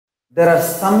There are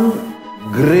some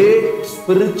great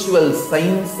spiritual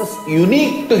sciences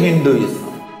unique to Hinduism.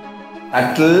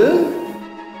 Subtle,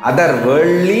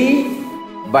 otherworldly,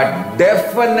 but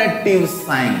definitive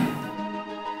sign.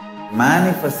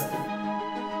 Manifesting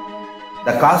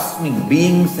the cosmic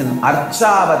beings in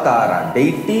Archavatara,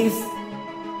 deities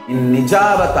in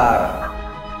Nijavatara,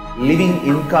 living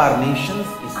incarnations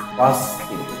is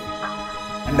possible.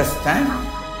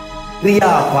 Understand?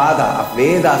 Kriya Pada of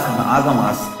Vedas and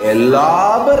Agamas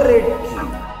elaborately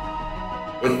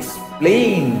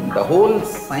explain the whole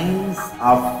science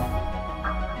of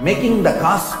making the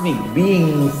cosmic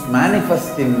beings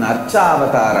manifest in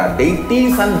Archavatara,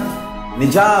 deities and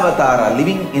Nijavatara,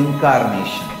 living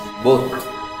incarnations, both.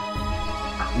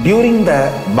 During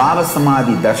the Bhava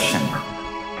Samadhi Darshan,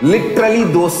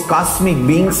 literally those cosmic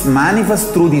beings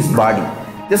manifest through this body.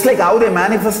 Just like how they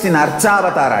manifest in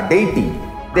Archavatara, deity,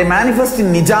 they manifest in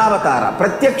Nijavatara,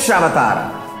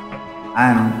 Pratyakshavatara,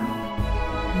 and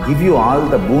give you all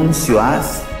the boons you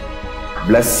ask,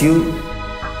 bless you.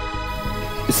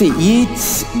 You see,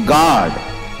 each God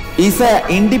is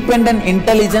an independent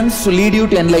intelligence to lead you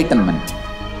to enlightenment.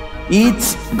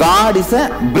 Each God is a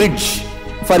bridge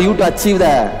for you to achieve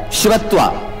the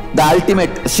Shivatva, the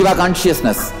ultimate Shiva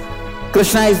consciousness.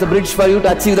 Krishna is the bridge for you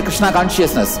to achieve the Krishna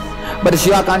consciousness. But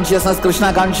Shiva consciousness,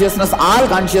 Krishna consciousness, all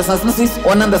consciousness is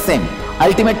one and the same.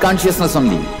 Ultimate consciousness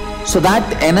only. So that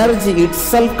energy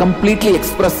itself completely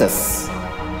expresses.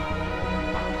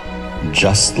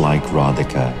 Just like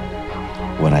Radhika,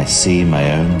 when I see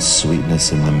my own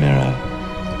sweetness in the mirror,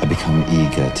 I become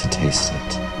eager to taste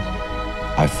it.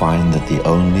 I find that the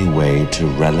only way to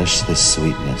relish this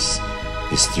sweetness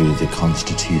is through the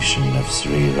constitution of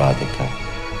Sri Radhika.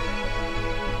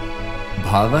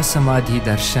 Bhava Samadhi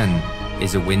Darshan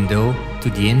is a window to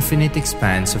the infinite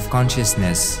expanse of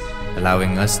consciousness,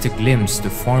 allowing us to glimpse the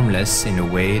formless in a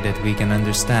way that we can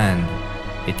understand.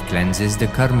 It cleanses the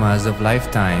karmas of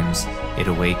lifetimes. It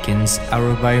awakens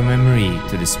our biomemory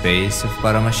to the space of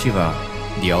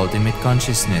ParamaShiva, the ultimate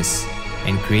consciousness,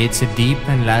 and creates a deep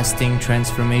and lasting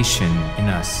transformation in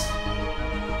us.